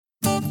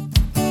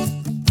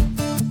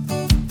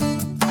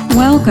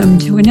Welcome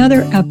to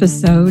another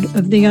episode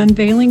of the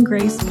Unveiling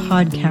Grace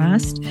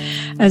podcast.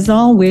 As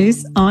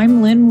always,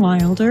 I'm Lynn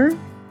Wilder.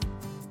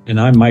 And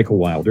I'm Michael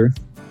Wilder.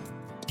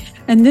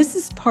 And this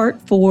is part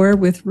 4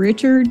 with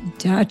Richard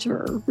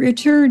Dutcher.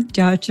 Richard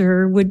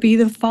Dutcher would be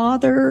the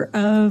father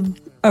of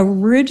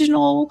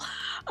original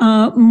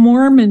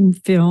Mormon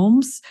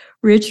films.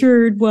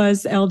 Richard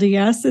was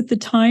LDS at the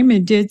time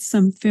and did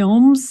some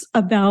films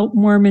about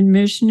Mormon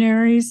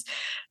missionaries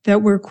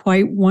that were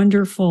quite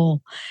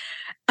wonderful.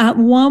 At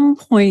one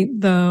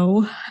point,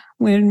 though,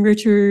 when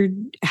Richard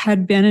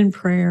had been in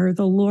prayer,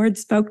 the Lord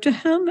spoke to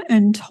him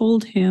and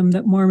told him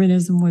that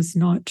Mormonism was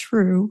not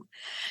true.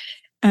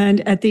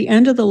 And at the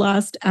end of the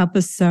last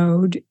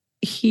episode,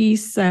 he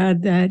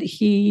said that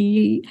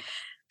he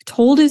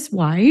told his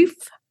wife,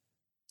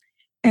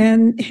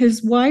 and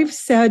his wife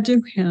said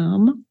to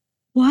him,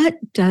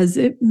 "What does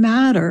it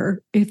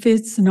matter if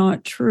it's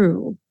not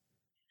true?"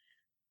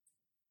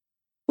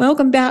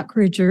 Welcome back,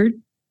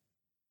 Richard.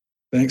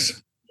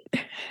 Thanks.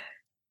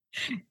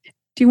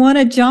 Do you want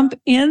to jump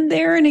in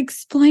there and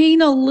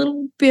explain a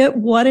little bit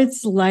what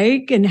it's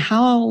like and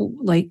how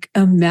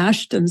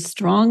enmeshed and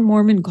strong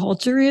Mormon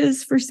culture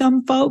is for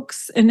some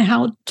folks and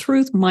how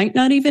truth might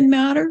not even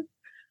matter?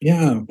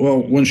 Yeah,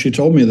 well, when she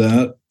told me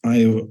that,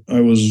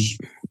 I was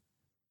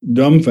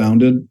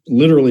dumbfounded,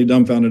 literally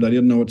dumbfounded. I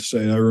didn't know what to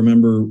say. I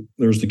remember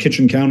there was the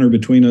kitchen counter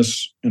between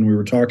us and we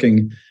were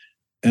talking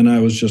and I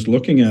was just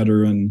looking at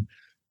her and,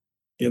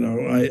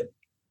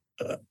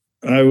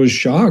 I was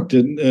shocked.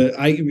 And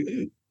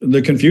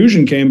the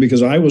confusion came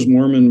because I was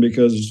Mormon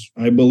because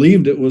I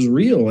believed it was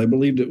real. I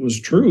believed it was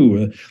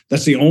true.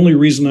 That's the only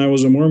reason I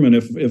was a Mormon.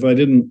 If I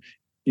didn't,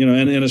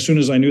 and as soon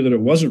as I knew that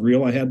it wasn't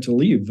real, I had to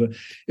leave.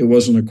 It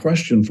wasn't a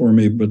question for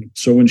me. But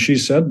so when she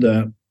said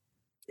that,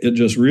 it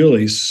just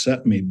really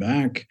set me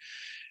back.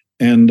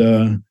 And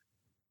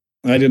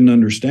I didn't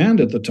understand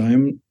at the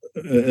time.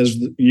 As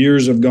the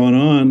years have gone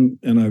on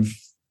and I've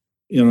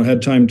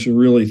had time to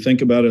really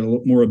think about it a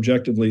little more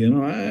objectively.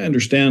 I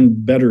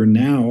understand better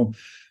now,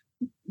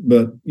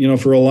 but,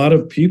 for a lot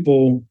of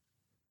people,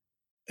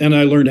 and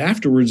I learned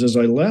afterwards as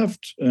I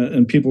left,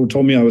 and people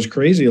told me I was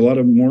crazy. A lot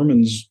of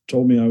Mormons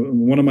told me,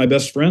 one of my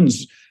best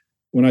friends,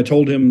 when I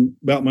told him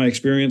about my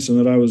experience and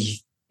that I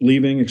was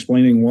leaving,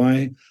 explaining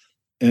why,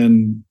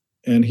 and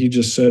he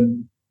just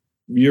said,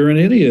 "You're an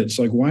idiot. It's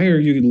like, why are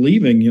you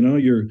leaving?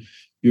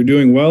 You're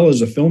doing well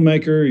as a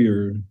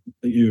filmmaker.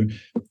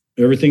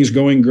 Everything's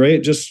going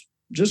great. Just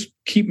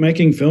keep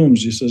making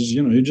films." He says,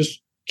 you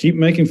just keep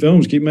making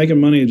films, keep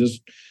making money,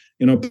 just,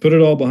 put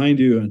it all behind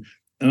you.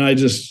 And I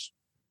just,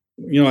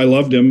 I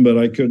loved him, but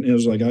I couldn't, it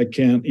was like, I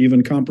can't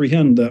even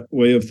comprehend that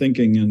way of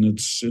thinking. And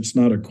it's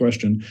not a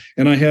question.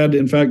 And I had,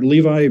 in fact,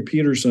 Levi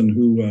Peterson,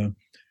 who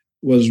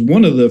was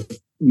one of the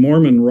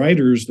Mormon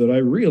writers that I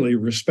really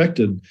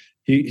respected.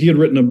 He had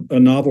written a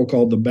novel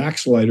called The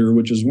Backslider,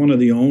 which is one of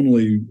the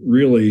only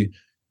really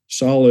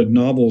solid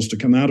novels to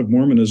come out of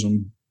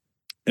Mormonism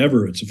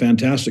ever. It's a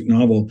fantastic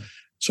novel.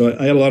 So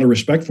I had a lot of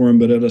respect for him.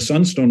 But at a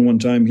Sunstone one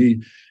time,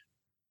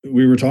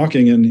 we were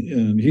talking,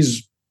 and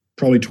he's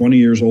probably 20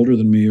 years older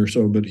than me or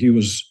so, but he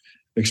was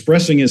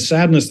expressing his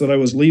sadness that I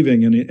was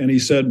leaving. And he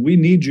said, "We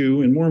need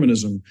you in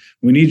Mormonism.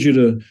 We need you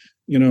to,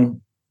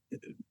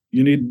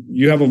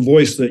 you have a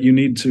voice that you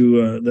need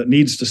to, that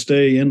needs to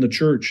stay in the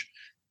church."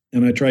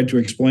 And I tried to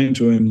explain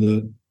to him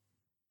that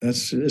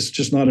it's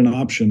just not an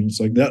option. It's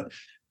like that,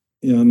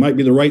 it might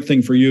be the right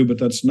thing for you, but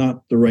that's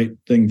not the right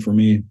thing for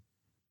me.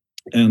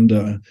 And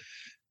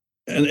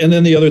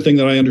then the other thing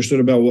that I understood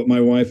about what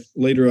my wife,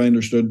 later I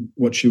understood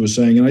what she was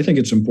saying, and I think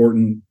it's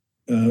important,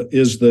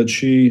 is that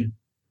she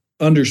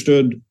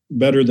understood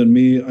better than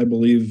me, I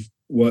believe,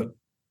 what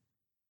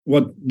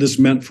this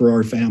meant for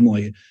our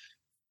family.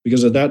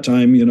 Because at that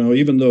time,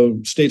 even though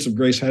States of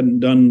Grace hadn't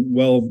done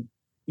well,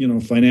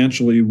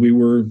 financially, we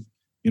were,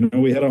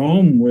 we had a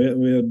home. We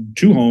had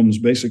 2 homes,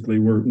 basically,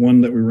 one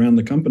that we ran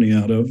the company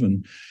out of,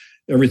 and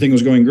everything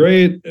was going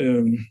great.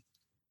 And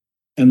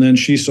then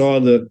she saw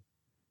that,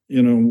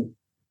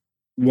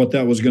 what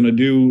that was going to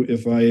do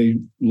if I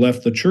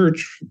left the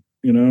church,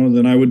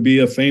 then I would be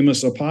a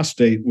famous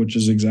apostate, which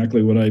is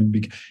exactly what I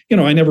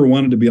never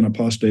wanted to be an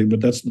apostate, but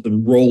that's the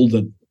role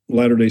that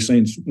Latter-day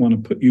Saints want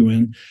to put you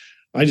in.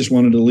 I just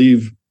wanted to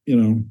leave,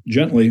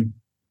 gently,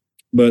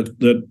 but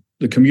that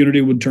the community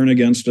would turn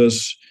against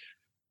us.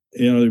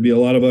 There'd be a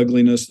lot of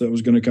ugliness that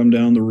was going to come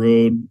down the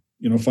road.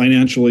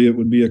 Financially, it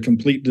would be a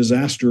complete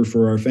disaster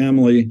for our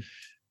family.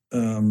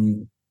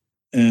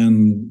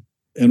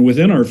 And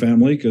within our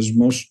family, because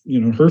most,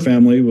 her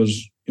family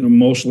was,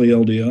 mostly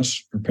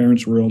LDS. Her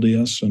parents were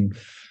LDS. And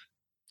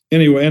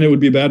anyway, and it would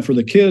be bad for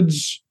the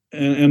kids.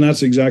 And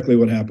that's exactly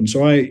what happened.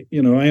 So I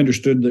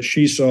understood that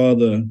she saw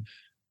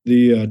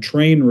the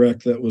train wreck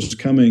that was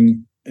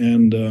coming.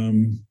 And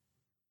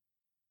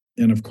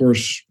of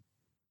course,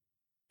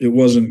 it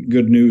wasn't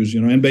good news,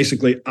 and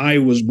basically I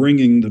was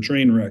bringing the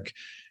train wreck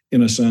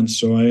in a sense.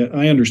 So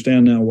I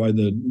understand now why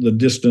the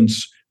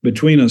distance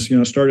between us,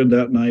 started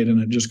that night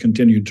and it just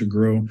continued to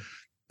grow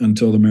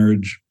until the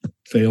marriage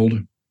failed.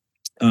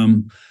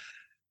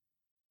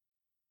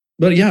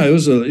 but yeah, it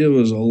was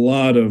a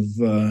lot of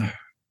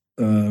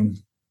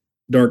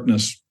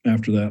darkness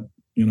after that,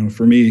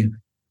 for me,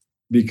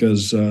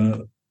 because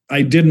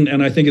I didn't,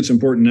 and I think it's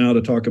important now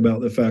to talk about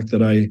the fact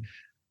that I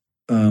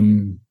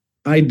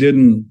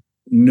didn't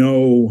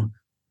know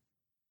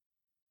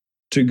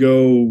to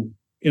go,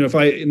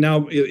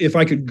 if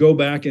I could go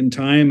back in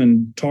time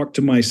and talk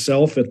to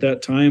myself at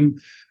that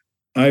time,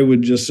 I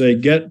would just say,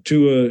 get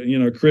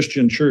to a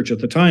Christian church. At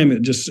the time,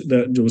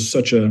 that was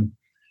such a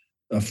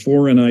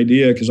foreign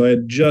idea, because I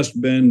had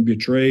just been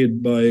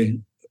betrayed by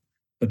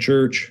a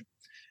church.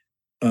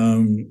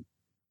 And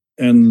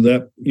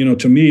that,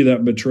 to me,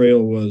 that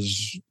betrayal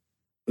was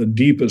the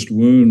deepest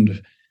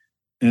wound.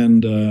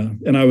 And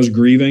I was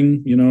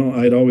grieving,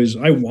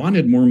 I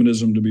wanted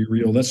Mormonism to be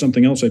real. That's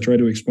something else I try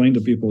to explain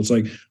to people. It's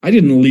like, I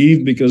didn't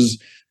leave because,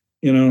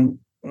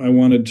 I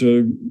wanted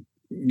to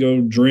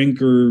go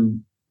drink or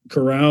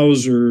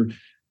carouse, or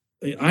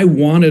I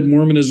wanted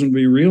Mormonism to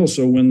be real.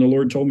 So when the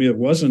Lord told me it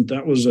wasn't,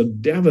 that was a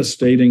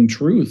devastating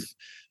truth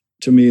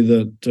to me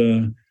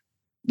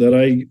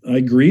that I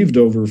grieved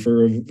over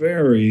for a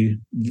very,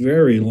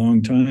 very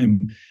long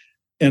time.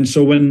 And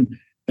so and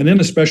then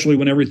especially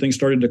when everything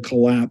started to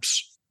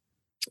collapse,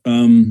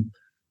 I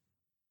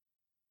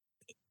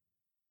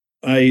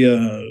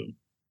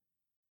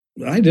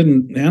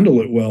didn't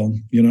handle it well.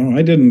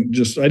 I didn't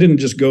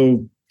just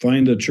go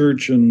find a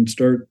church and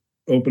start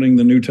opening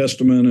the New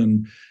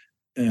Testament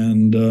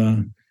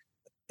and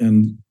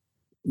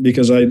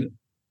because I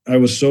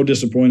was so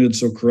disappointed,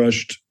 so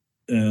crushed,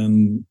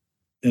 and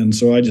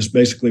so I just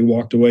basically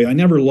walked away. I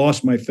never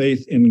lost my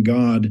faith in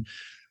God,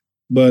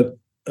 but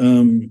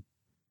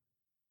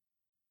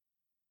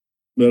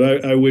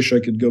I wish I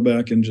could go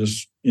back and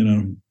just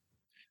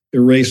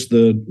erase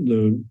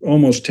the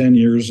almost 10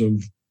 years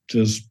of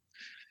just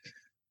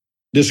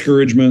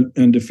discouragement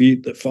and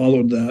defeat that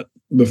followed that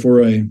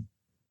before I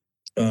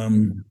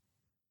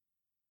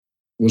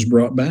was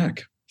brought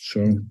back.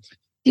 So,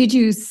 did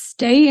you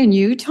stay in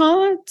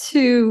Utah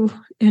to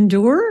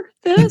endure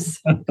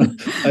this?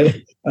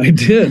 I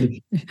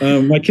did.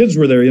 My kids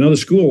were there. The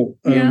school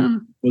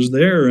was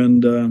there,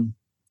 and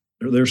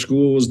their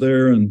school was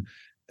there, and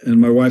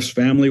my wife's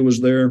family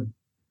was there.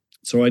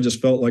 So I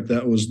just felt like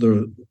that was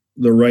the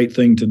right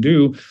thing to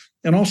do.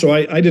 And also,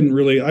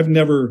 I've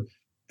never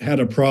had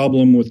a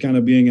problem with kind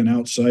of being an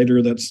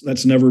outsider.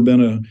 That's never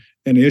been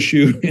an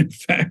issue. In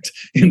fact,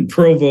 in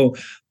Provo,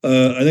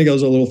 I think I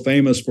was a little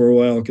famous for a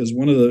while, because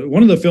one of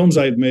the films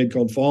I had made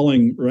called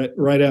Falling,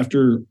 right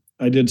after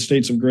I did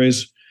States of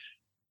Grace,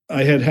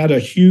 I had a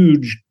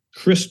huge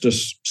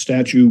Christos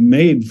statue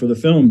made for the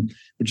film,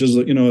 which is,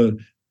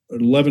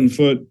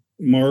 11-foot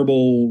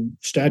marble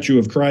statue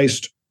of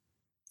Christ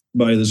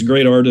by this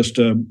great artist,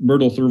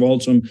 Bertel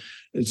Thorvaldsen.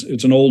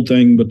 It's an old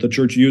thing, but the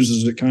church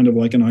uses it kind of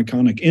like an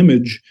iconic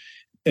image.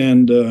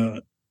 And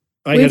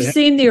we've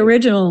seen the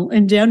original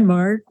in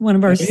Denmark. One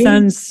of our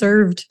sons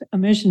served a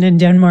mission in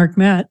Denmark,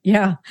 Matt.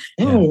 Yeah.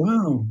 Oh,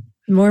 wow.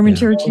 The Mormon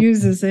church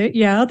uses it.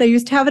 Yeah. They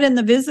used to have it in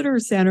the visitor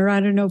center. I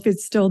don't know if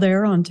it's still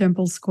there on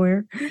Temple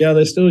Square. Yeah,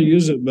 they still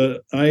use it.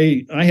 But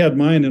I had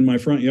mine in my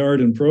front yard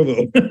in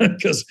Provo,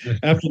 because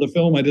after the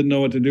film, I didn't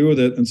know what to do with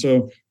it. And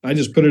so I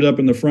just put it up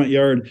in the front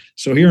yard.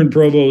 So here in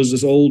Provo is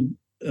this old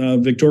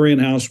Victorian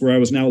house where I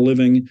was now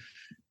living,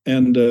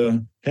 and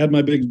had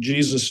my big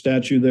Jesus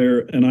statue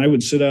there. And I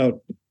would sit out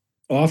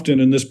often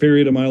in this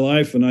period of my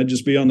life, and I'd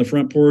just be on the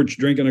front porch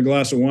drinking a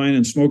glass of wine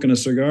and smoking a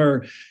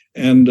cigar.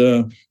 And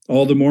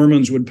all the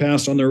Mormons would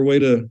pass on their way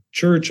to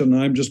church, and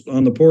I'm just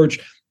on the porch.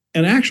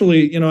 And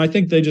actually, I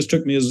think they just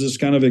took me as this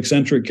kind of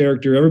eccentric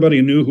character.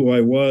 Everybody knew who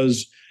I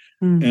was,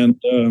 and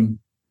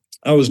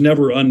I was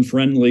never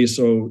unfriendly.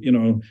 So,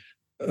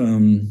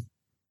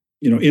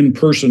 in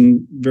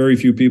person, very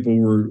few people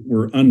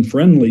were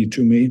unfriendly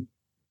to me.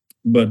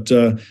 But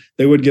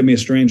they would give me a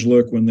strange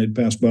look when they'd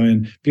pass by,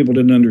 and people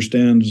didn't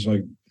understand. It's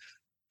like,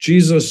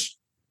 Jesus,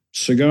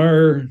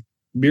 cigar,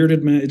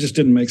 bearded man. It just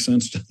didn't make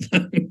sense to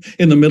them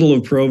in the middle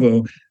of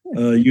Provo,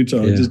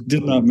 Utah. It just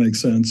did not make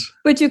sense.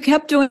 But you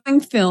kept doing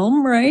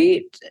film,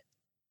 right?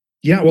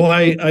 Yeah, well,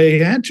 I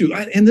had to.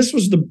 And this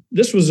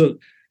was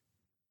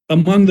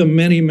among the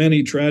many,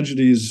 many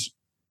tragedies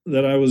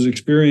that I was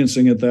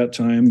experiencing at that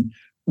time.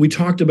 We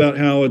talked about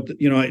how,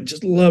 I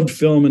just loved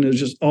film, and it was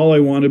just all I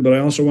wanted, but I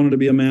also wanted to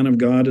be a man of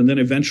God. And then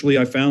eventually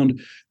I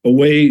found a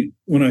way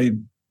when I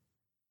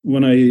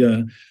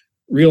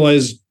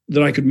realized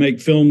that I could make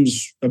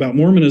films about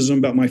Mormonism,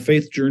 about my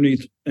faith journey.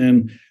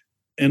 And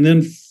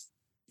then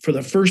for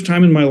the first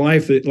time in my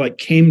life, it like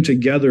came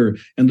together.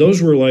 And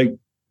those were like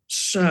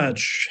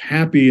such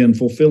happy and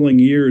fulfilling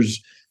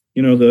years.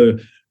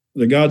 The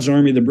God's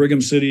Army, the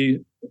Brigham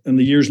City, and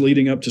the years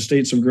leading up to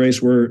States of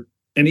Grace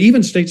and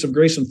even States of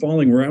Grace and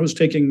Falling, where I was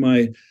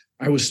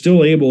I was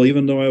still able,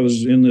 even though I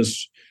was in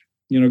this,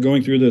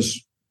 going through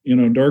this,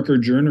 darker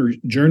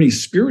journey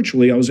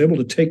spiritually, I was able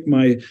to take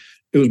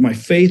it was my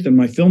faith and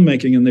my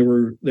filmmaking, and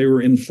they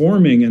were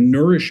informing and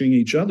nourishing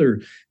each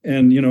other.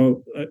 And,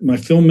 my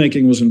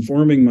filmmaking was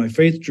informing my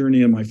faith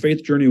journey, and my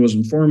faith journey was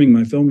informing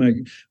my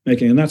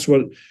filmmaking. And that's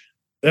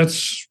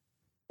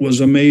was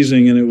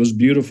amazing and it was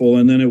beautiful.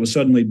 And then it was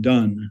suddenly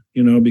done,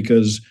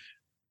 because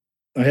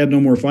I had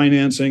no more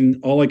financing.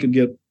 All I could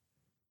get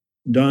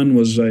done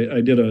was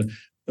I did a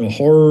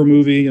horror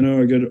movie,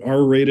 a good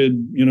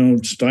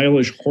R-rated,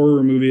 stylish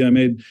horror movie. I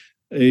made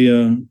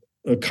a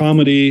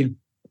comedy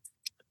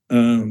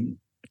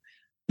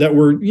that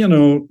were,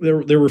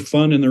 they were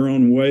fun in their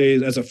own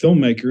way. As a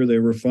filmmaker, they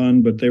were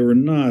fun, but they were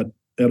not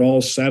at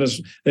all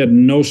satisfied. They had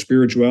no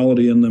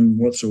spirituality in them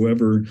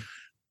whatsoever.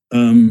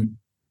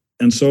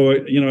 And so,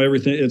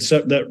 everything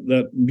except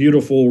that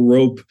beautiful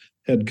rope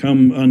had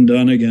come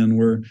undone again,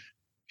 where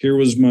here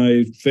was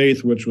my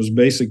faith, which was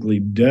basically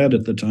dead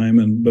at the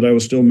time, but I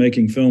was still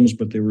making films,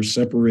 but they were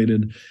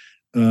separated.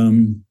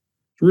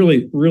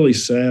 Really, really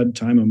sad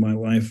time of my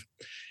life.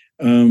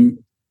 And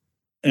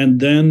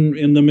then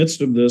in the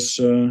midst of this,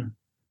 the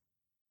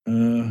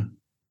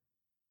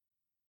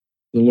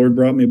Lord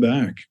brought me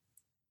back,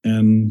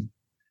 and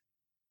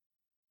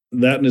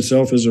that in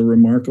itself is a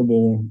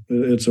remarkable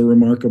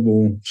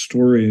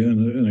story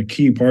and a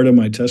key part of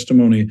my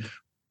testimony,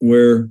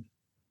 where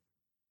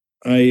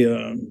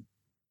I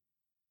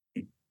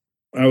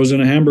was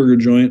in a hamburger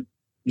joint,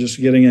 just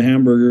getting a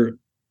hamburger,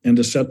 and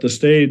to set the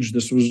stage,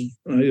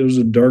 it was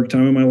a dark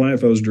time in my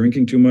life. I was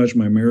drinking too much.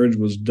 My marriage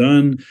was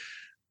done.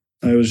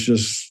 I was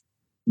just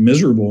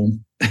miserable.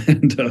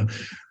 And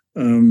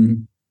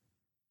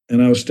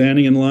I was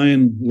standing in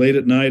line late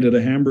at night at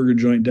a hamburger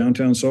joint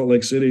downtown Salt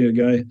Lake City. A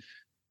guy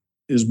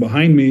is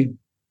behind me,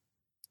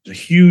 a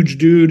huge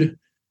dude,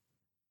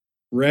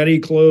 ratty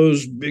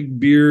clothes, big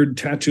beard,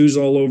 tattoos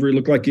all over. He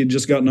looked like he'd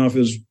just gotten off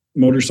his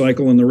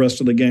motorcycle and the rest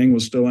of the gang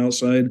was still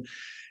outside.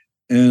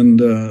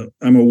 And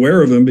I'm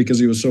aware of him because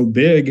he was so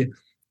big.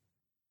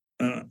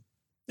 He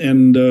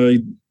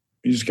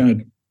just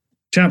kind of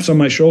taps on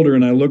my shoulder,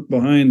 and I look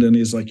behind, and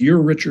he's like,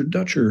 "You're Richard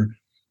Dutcher."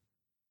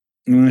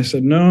 And I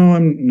said, No,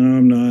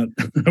 I'm not.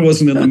 I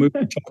wasn't in the mood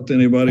to talk to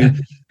anybody.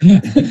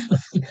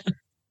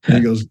 And he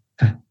goes,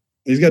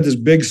 he's got this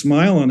big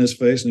smile on his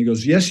face, and he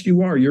goes, "Yes,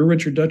 you are. You're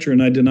Richard Dutcher."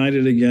 And I denied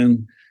it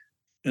again.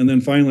 And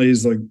then finally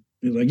he's like,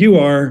 "You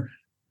are."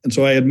 And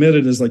so I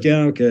admitted, it's like,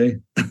 "Yeah, okay."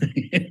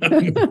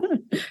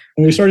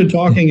 And we started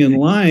talking in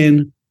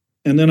line,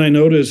 and then I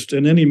noticed,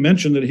 and then he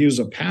mentioned that he was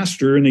a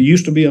pastor, and he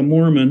used to be a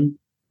Mormon,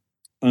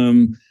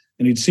 and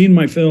he'd seen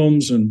my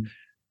films, and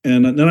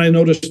then I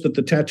noticed that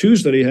the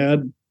tattoos that he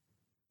had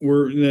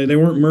they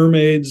weren't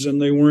mermaids,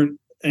 and they weren't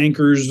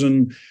anchors,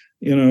 and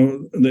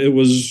they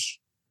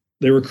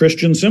were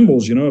Christian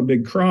symbols, a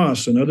big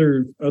cross and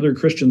other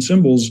Christian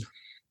symbols.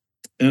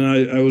 And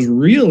I was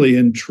really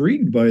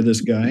intrigued by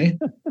this guy,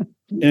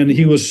 and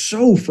he was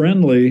so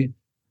friendly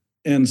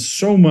and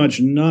so much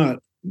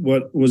not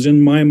what was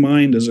in my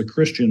mind as a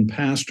Christian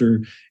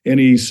pastor. And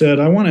he said,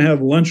 "I want to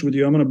have lunch with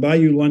you. I'm going to buy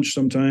you lunch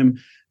sometime."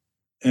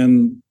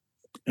 And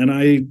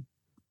I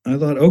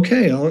thought,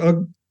 okay,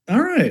 all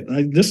right.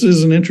 This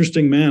is an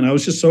interesting man. I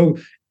was just so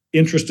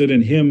interested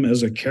in him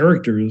as a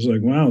character. It was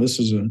like, wow, this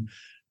is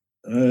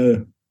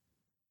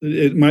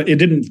it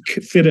didn't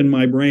fit in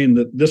my brain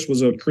that this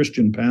was a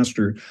Christian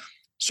pastor.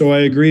 So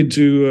I agreed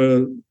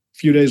to, a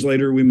few days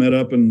later, we met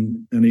up,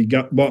 and he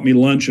bought me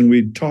lunch, and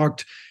we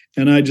talked,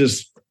 and I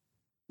just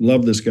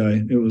loved this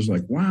guy. It was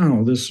like,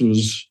 wow,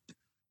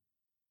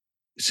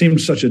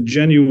 seemed such a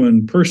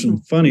genuine person,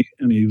 funny,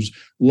 and he was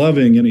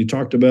loving, and he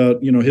talked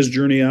about, his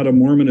journey out of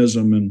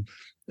Mormonism, and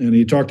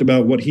he talked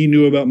about what he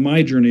knew about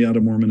my journey out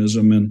of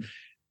Mormonism, and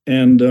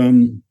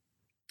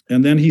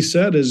then he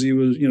said, as he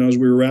was, as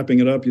we were wrapping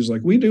it up, he's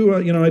like,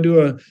 I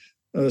do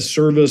a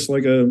service,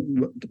 like a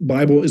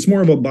Bible. It's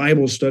more of a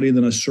Bible study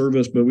than a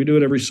service, but we do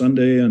it every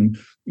Sunday, and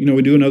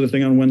we do another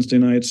thing on Wednesday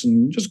nights,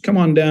 and just come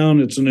on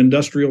down. It's an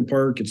industrial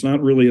park. It's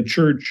not really a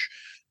church,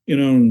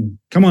 and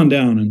come on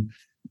down.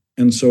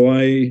 And so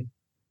I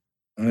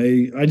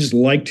just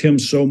liked him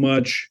so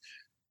much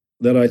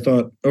that I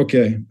thought,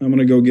 okay, I'm going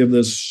to go give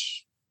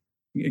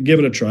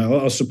it a try.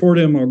 I'll support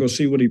him. I'll go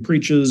see what he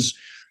preaches.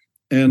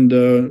 And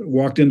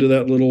walked into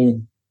that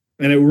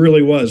and it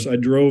really was. I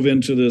drove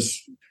into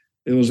this.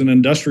 It was an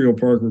industrial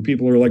park where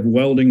people are like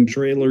welding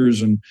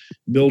trailers and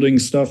building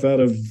stuff out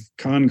of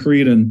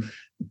concrete. And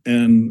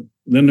then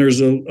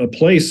there's a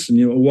place,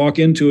 and walk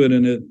into it,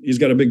 and he's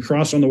got a big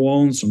cross on the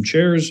wall and some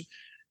chairs,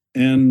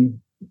 and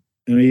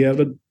he had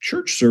a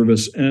church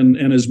service, and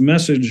his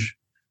message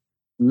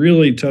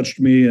really touched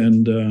me.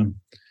 And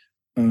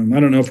I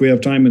don't know if we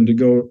have time to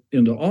go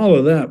into all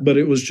of that, but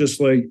it was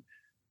just like,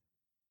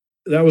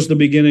 that was the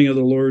beginning of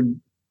the Lord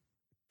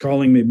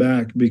calling me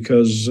back,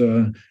 because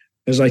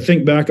as I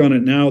think back on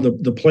it now,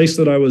 the place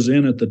that I was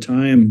in at the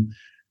time,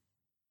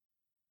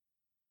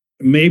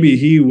 maybe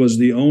he was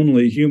the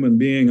only human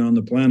being on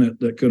the planet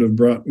that could have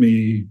brought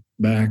me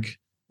back.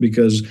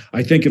 Because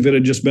I think if it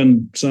had just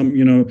been some,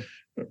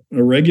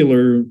 a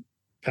regular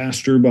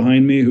pastor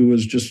behind me who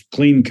was just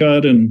clean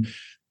cut, and,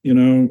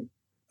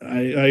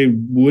 I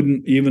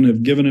wouldn't even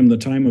have given him the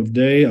time of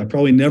day. I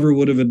probably never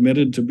would have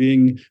admitted to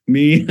being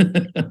me.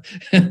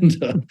 And,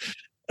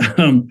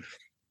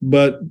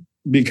 but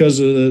because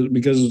of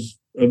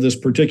this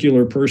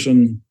particular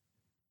person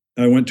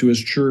I went to his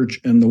church,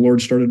 and the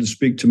Lord started to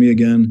speak to me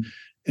again.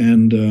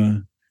 And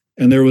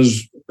there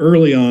was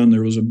early on,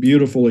 there was a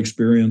beautiful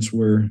experience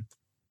where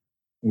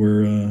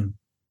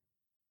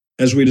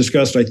as we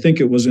discussed, I think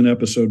it was in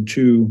episode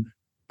 2,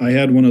 I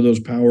had one of those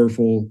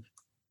powerful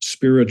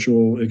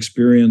spiritual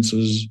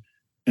experiences,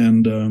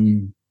 and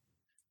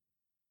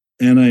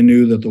I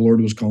knew that the Lord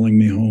was calling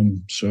me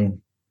home. So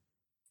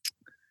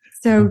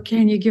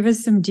can you give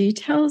us some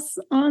details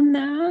on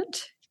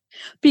that?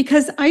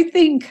 Because I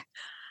think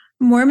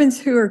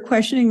Mormons who are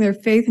questioning their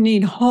faith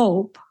need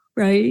hope,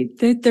 right?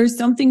 That there's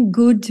something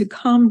good to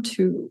come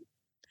to.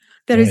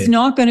 That Right. it's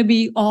not going to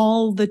be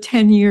all the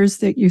 10 years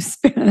that you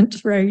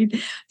spent, right?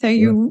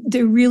 That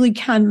they really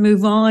can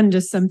move on to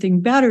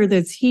something better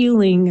that's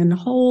healing and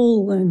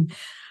whole and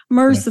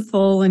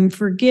merciful and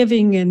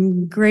forgiving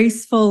and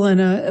graceful and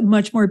a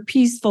much more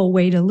peaceful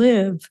way to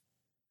live.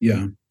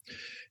 Yeah.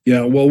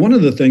 Well, one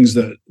of the things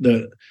that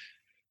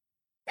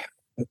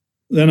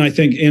then I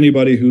think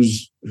anybody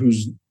who's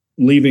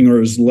leaving or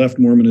has left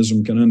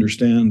Mormonism can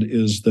understand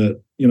is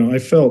that, I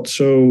felt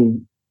so,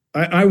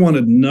 I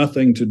wanted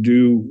nothing to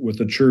do with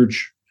the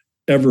church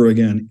ever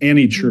again,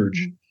 any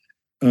church.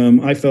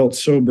 Mm-hmm. I felt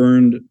so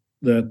burned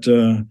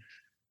that,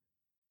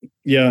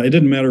 it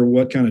didn't matter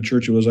what kind of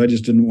church it was. I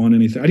just didn't want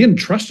anything. I didn't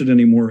trust it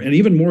anymore. And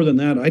even more than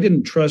that, I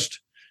didn't trust,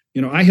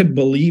 I had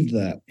believed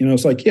that,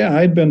 it's like,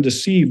 I'd been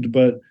deceived,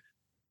 but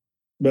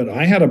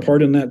I had a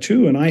part in that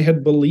too. And I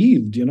had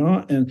believed,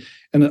 and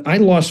I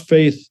lost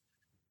faith.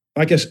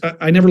 I guess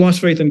I never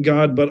lost faith in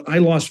God, but I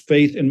lost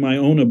faith in my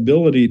own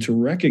ability to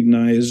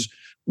recognize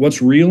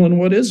what's real and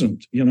what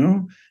isn't.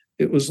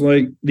 It was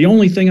like the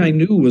only thing I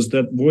knew was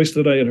that voice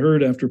that I had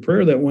heard after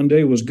prayer that one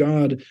day was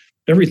God.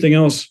 Everything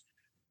else,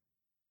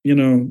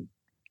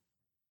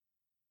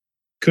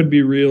 could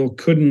be real,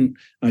 couldn't.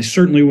 I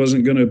certainly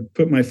wasn't going to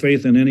put my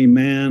faith in any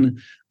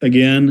man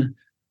again,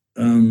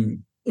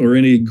 or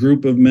any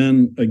group of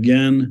men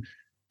again.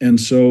 And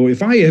so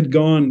if I had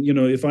gone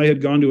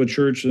to a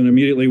church and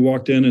immediately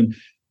walked in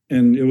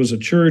and it was a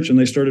church and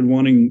they started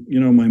wanting,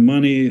 my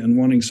money and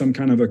wanting some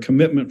kind of a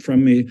commitment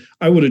from me,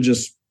 I would have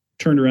just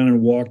turned around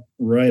and walked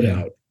right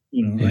out.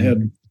 I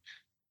had,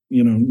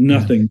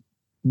 nothing.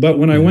 But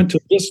when I went to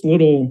this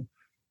little,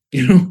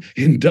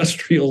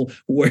 industrial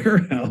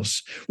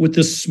warehouse with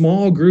this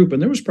small group,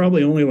 and there was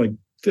probably only like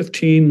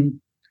 15,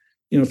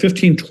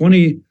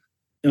 20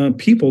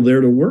 people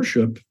there to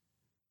worship.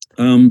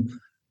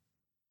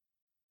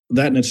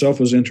 That in itself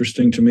was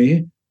interesting to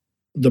me.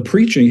 The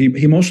preaching,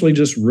 he mostly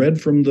just read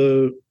from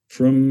the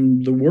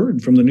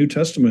Word, from the New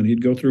Testament.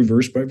 He'd go through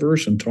verse by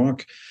verse and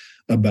talk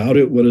about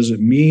it. What does it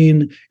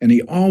mean? And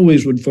he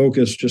always would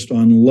focus just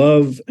on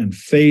love and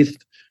faith.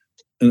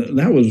 And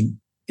that was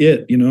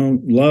it,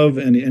 love.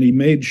 And he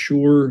made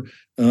sure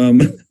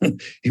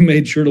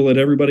to let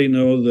everybody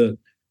know that,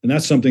 and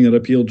that's something that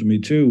appealed to me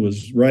too,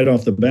 was right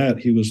off the bat,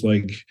 he was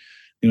like,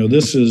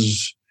 this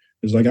is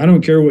like, I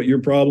don't care what your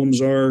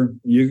problems are.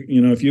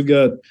 If you've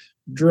got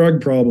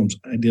drug problems,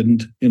 I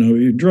didn't,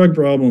 drug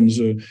problems,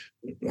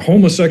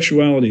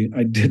 homosexuality,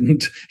 I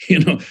didn't,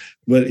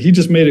 but he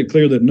just made it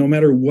clear that no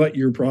matter what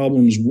your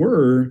problems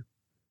were,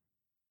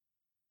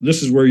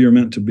 this is where you're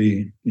meant to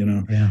be,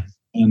 and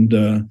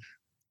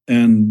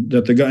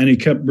that the guy, and he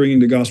kept bringing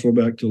the gospel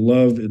back to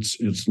love.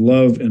 It's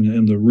love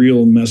and the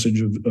real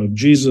message of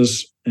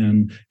Jesus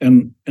and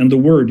the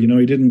Word. He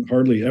didn't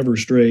hardly ever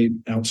stray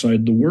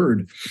outside the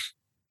Word.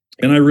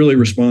 And I really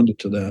responded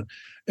to that.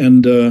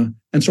 And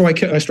so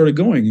I started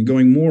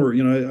going more,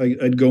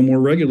 I'd go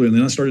more regularly. And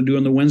then I started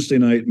doing the Wednesday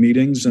night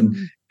meetings and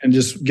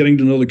just getting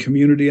to know the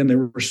community. And they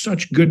were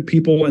such good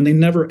people, and they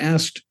never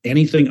asked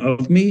anything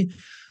of me.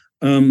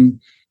 And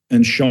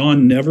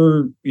Sean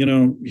never,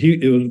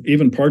 it was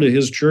even part of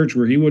his church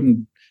where he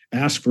wouldn't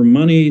ask for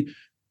money.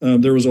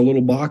 There was a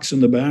little box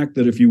in the back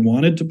that if you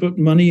wanted to put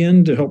money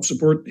in to help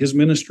support his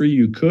ministry,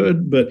 you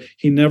could, but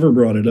he never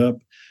brought it up.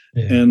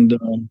 Yeah.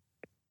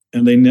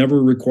 And they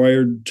never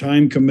required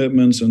time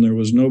commitments, and there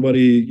was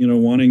nobody,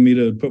 wanting me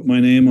to put my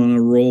name on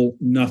a roll,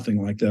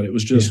 nothing like that. It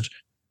was just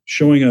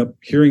showing up,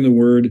 hearing the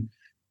Word,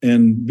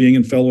 and being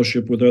in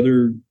fellowship with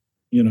other,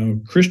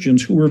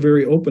 Christians who were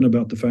very open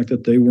about the fact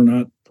that they were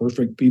not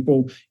perfect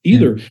people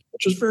either,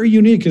 which is very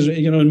unique because,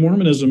 in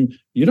Mormonism,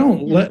 you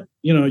don't let,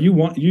 you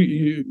want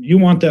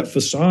that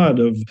facade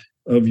of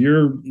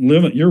you're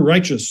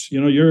righteous,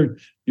 you're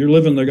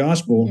living the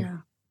gospel. Yeah.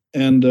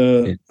 And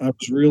I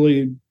was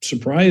really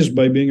surprised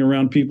by being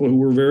around people who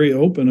were very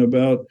open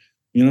about,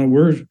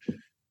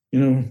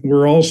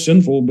 we're all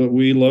sinful, but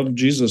we love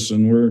Jesus,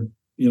 and we're,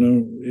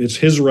 it's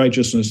his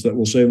righteousness that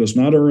will save us,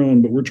 not our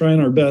own, but we're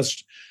trying our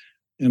best.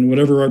 And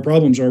whatever our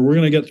problems are, we're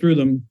going to get through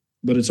them,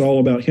 but it's all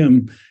about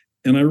him.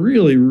 And I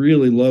really,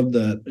 really loved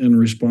that and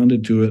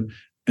responded to it.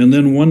 And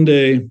then one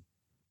day,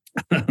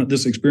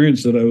 this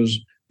experience that I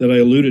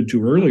alluded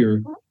to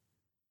earlier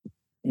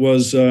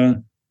was,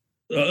 a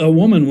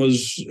woman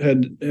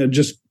had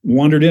just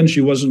wandered in.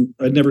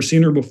 I'd never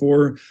seen her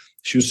before.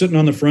 She was sitting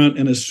on the front,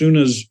 and as soon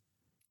as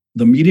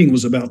the meeting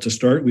was about to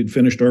start, we'd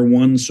finished our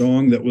one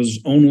song that was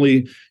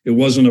it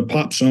wasn't a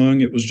pop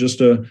song. It was just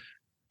a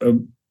a,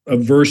 a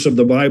verse of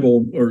the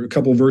Bible or a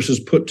couple verses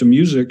put to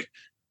music.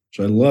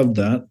 So I loved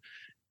that.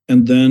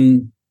 And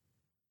then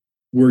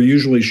where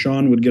usually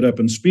Sean would get up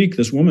and speak,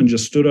 this woman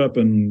just stood up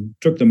and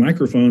took the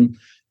microphone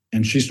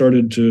and she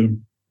started to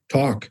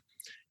talk.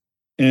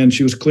 And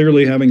she was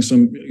clearly having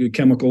some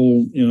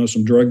chemical,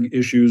 some drug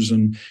issues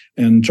and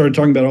started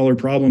talking about all her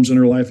problems in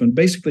her life and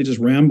basically just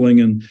rambling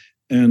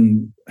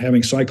and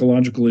having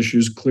psychological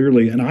issues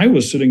clearly. And I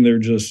was sitting there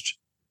just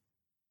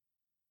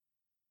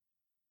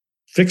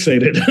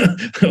fixated.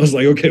 I was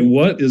like, okay,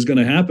 what is going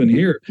to happen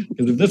here?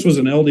 Because if this was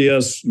an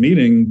LDS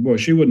meeting, boy,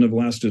 she wouldn't have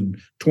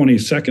lasted 20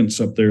 seconds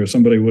up there.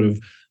 Somebody would have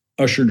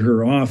ushered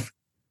her off.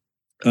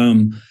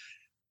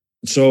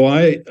 So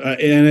I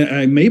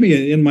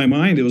maybe in my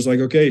mind, it was like,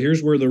 okay,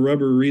 here's where the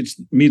rubber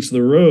meets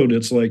the road.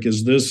 It's like,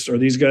 are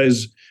these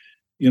guys,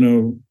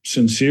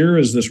 sincere?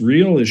 Is this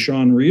real? Is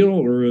Sean real?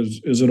 Or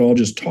is it all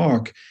just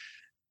talk?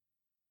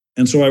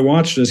 And so I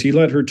watched as he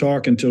let her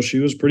talk until she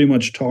was pretty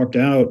much talked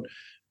out.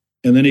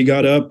 And then he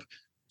got up,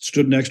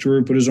 stood next to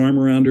her, put his arm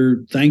around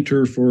her, thanked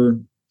her for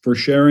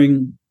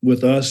sharing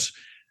with us,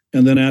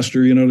 and then asked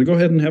her, to go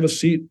ahead and have a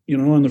seat,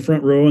 on the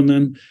front row. And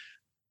then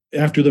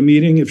after the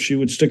meeting, if she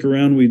would stick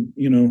around, we,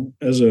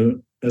 as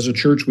a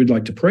church, we'd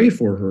like to pray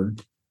for her.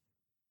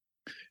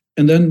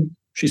 And then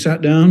she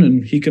sat down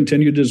and he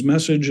continued his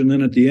message. And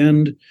then at the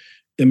end,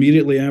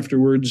 immediately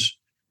afterwards,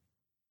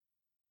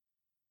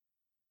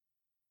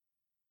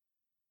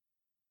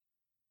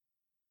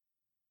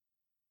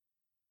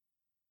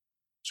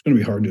 it's going to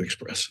be hard to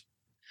express.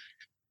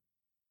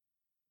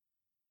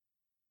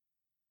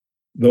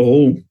 The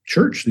whole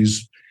church,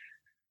 these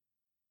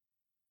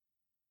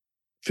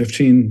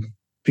 15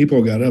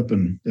 people got up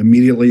and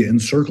immediately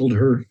encircled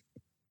her.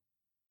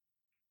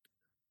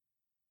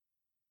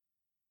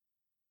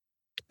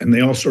 And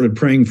they all started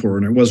praying for her.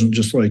 And it wasn't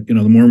just like, the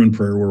Mormon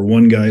prayer where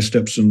one guy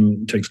steps in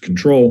and takes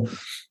control.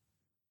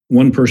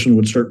 One person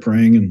would start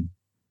praying and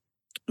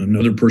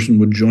another person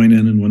would join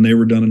in. And when they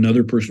were done,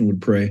 another person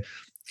would pray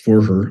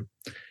for her.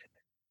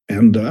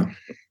 And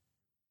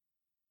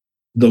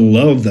the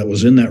love that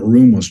was in that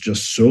room was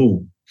just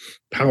so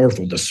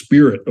powerful. The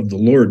Spirit of the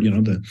Lord,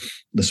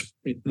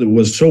 it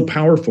was so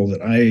powerful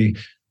that I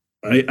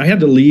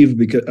had to leave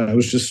because I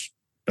was just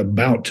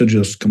about to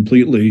just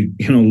completely,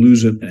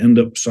 lose it and end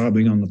up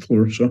sobbing on the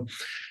floor.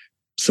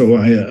 So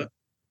I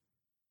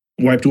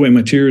wiped away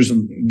my tears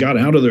and got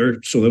out of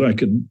there so that I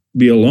could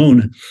be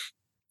alone.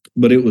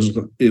 But it was.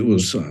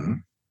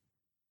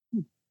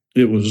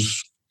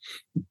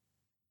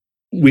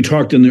 We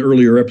talked in the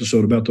earlier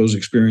episode about those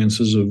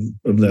experiences of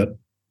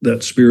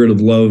that spirit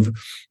of love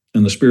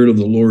and the Spirit of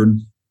the Lord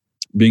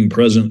being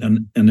present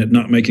and it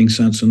not making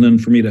sense. And then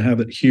for me to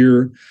have it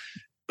here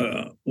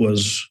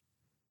was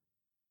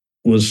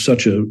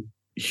such a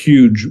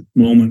huge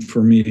moment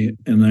for me.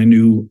 And I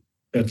knew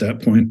at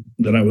that point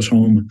that I was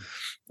home.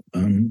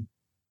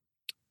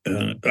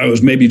 I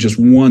was maybe just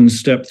one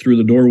step through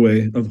the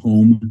doorway of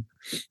home,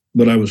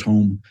 but I was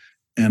home.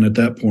 And at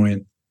that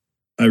point,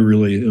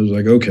 it was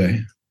like,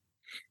 okay,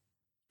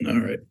 all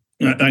right.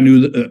 I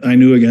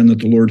knew again that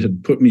the Lord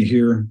had put me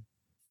here.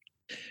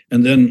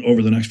 And then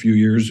over the next few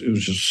years, it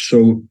was just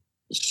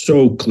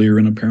so clear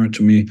and apparent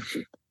to me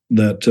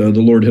that the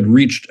Lord had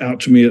reached out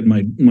to me at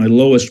my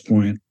lowest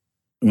point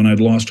when I'd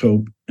lost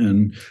hope,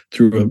 and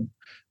through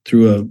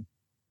a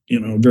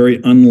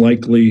very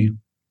unlikely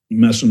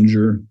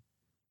messenger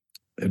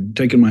had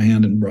taken my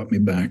hand and brought me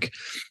back.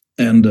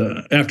 And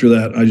after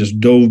that, I just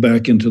dove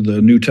back into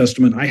the New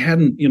Testament. I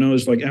hadn't,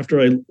 it's like after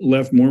I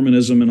left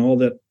Mormonism and all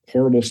that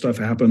horrible stuff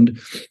happened,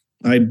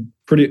 I'd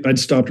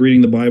stopped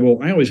reading the Bible.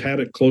 I always had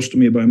it close to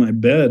me by my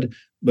bed,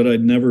 but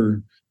I'd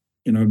never,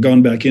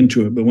 gone back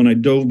into it. But when I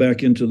dove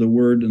back into the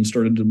Word and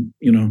started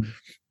to,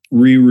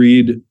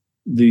 reread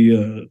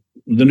the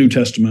New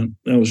Testament,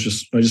 I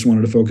just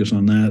wanted to focus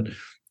on that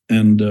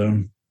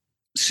and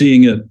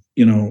seeing it,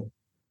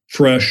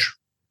 fresh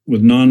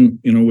with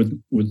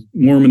with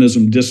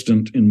Mormonism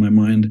distant in my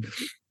mind,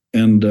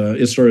 and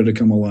it started to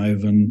come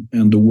alive, and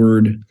the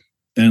Word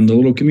and the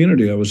little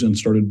community I was in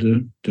started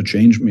to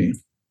change me.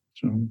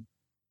 So,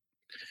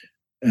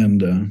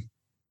 and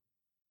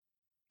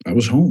I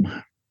was home.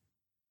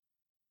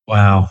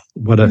 Wow,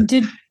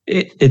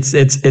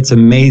 it's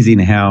amazing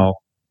how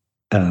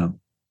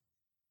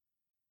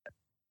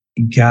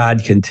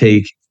God can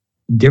take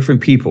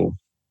different people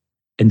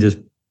and just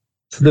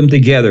put them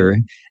together.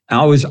 I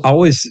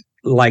always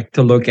like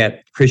to look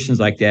at Christians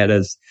like that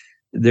as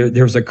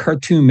there was a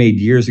cartoon made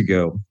years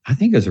ago. I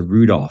think it was a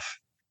Rudolph,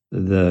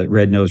 the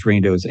red-nosed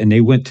reindeers, and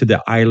they went to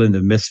the island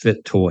of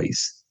misfit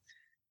toys,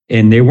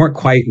 and they weren't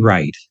quite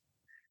right.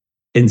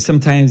 And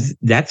sometimes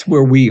that's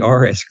where we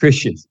are as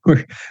Christians.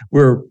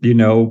 We're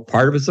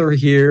part of us are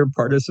here,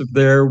 part of us are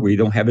there. We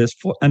don't have this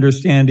full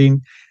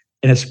understanding.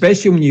 And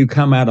especially when you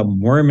come out of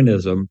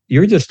Mormonism,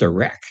 you're just a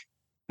wreck.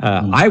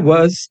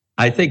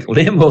 I think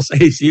Lynn will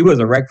say she was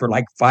a wreck for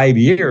like 5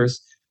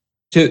 years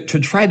to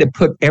try to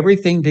put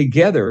everything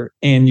together.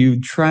 And you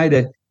try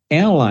to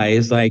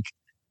analyze, the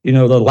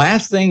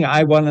last thing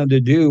I wanted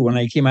to do when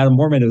I came out of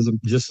Mormonism,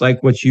 just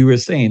like what you were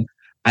saying,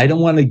 I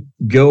don't want to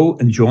go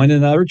and join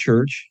another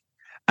church.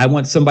 I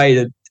want somebody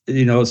that,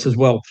 says,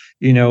 well,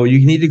 you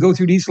need to go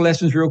through these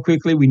lessons real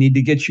quickly. We need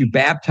to get you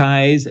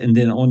baptized and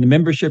then on the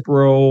membership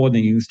roll, and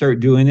then you can start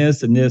doing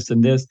this and this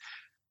and this.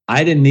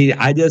 I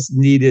just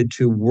needed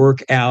to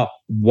work out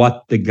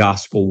what the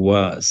gospel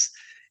was.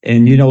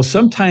 And,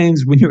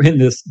 sometimes when you're in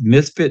this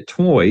misfit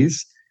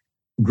toys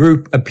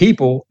group of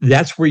people,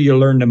 that's where you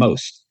learn the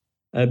most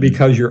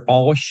because you're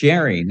all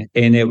sharing,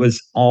 and it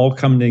was all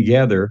coming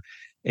together.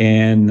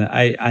 And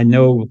I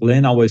know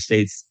Lynn always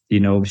states,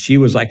 she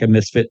was like a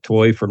misfit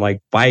toy for like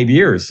 5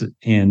 years,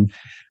 and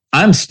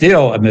I'm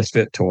still a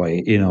misfit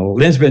toy.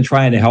 Lynn's been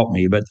trying to help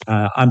me, but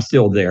I'm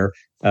still there.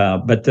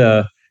 But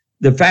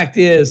the fact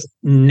is,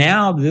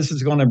 now this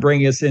is going to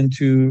bring us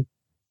into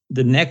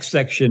the next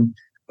section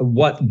of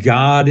what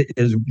God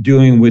is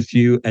doing with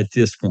you at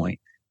this point.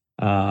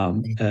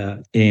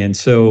 And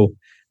so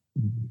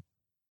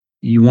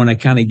you want to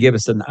kind of give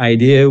us an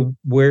idea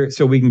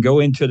so we can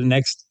go into the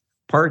next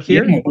part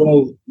here? Yeah,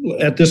 well,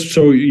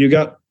 so you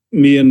got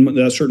me in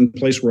that certain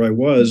place where I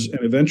was,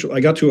 and eventually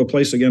I got to a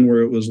place again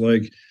where it was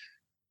like,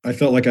 I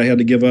felt like I had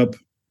to give up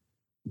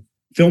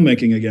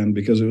filmmaking again,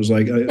 because it was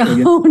like,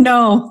 oh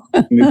no.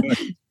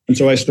 And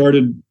so I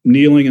started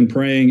kneeling and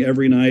praying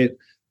every night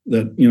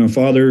that,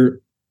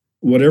 Father,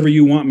 whatever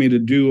you want me to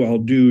do, I'll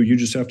do. You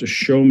just have to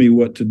show me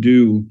what to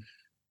do.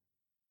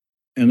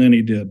 And then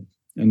he did.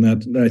 And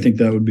I think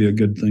that would be a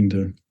good thing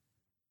to.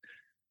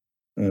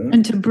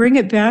 And to bring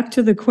it back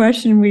to the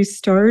question we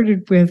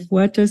started with,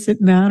 what does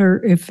it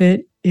matter if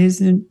it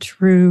isn't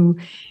true?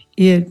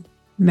 It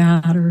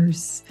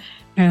matters.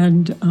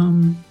 And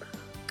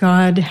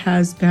God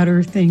has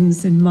better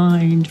things in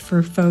mind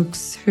for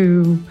folks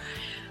whose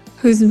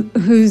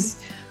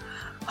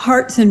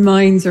hearts and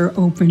minds are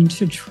open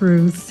to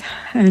truth,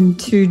 and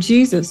to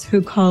Jesus,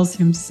 who calls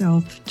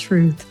himself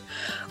truth.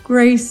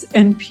 Grace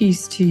and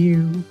peace to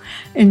you.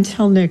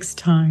 Until next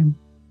time.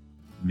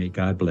 May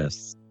God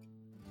bless.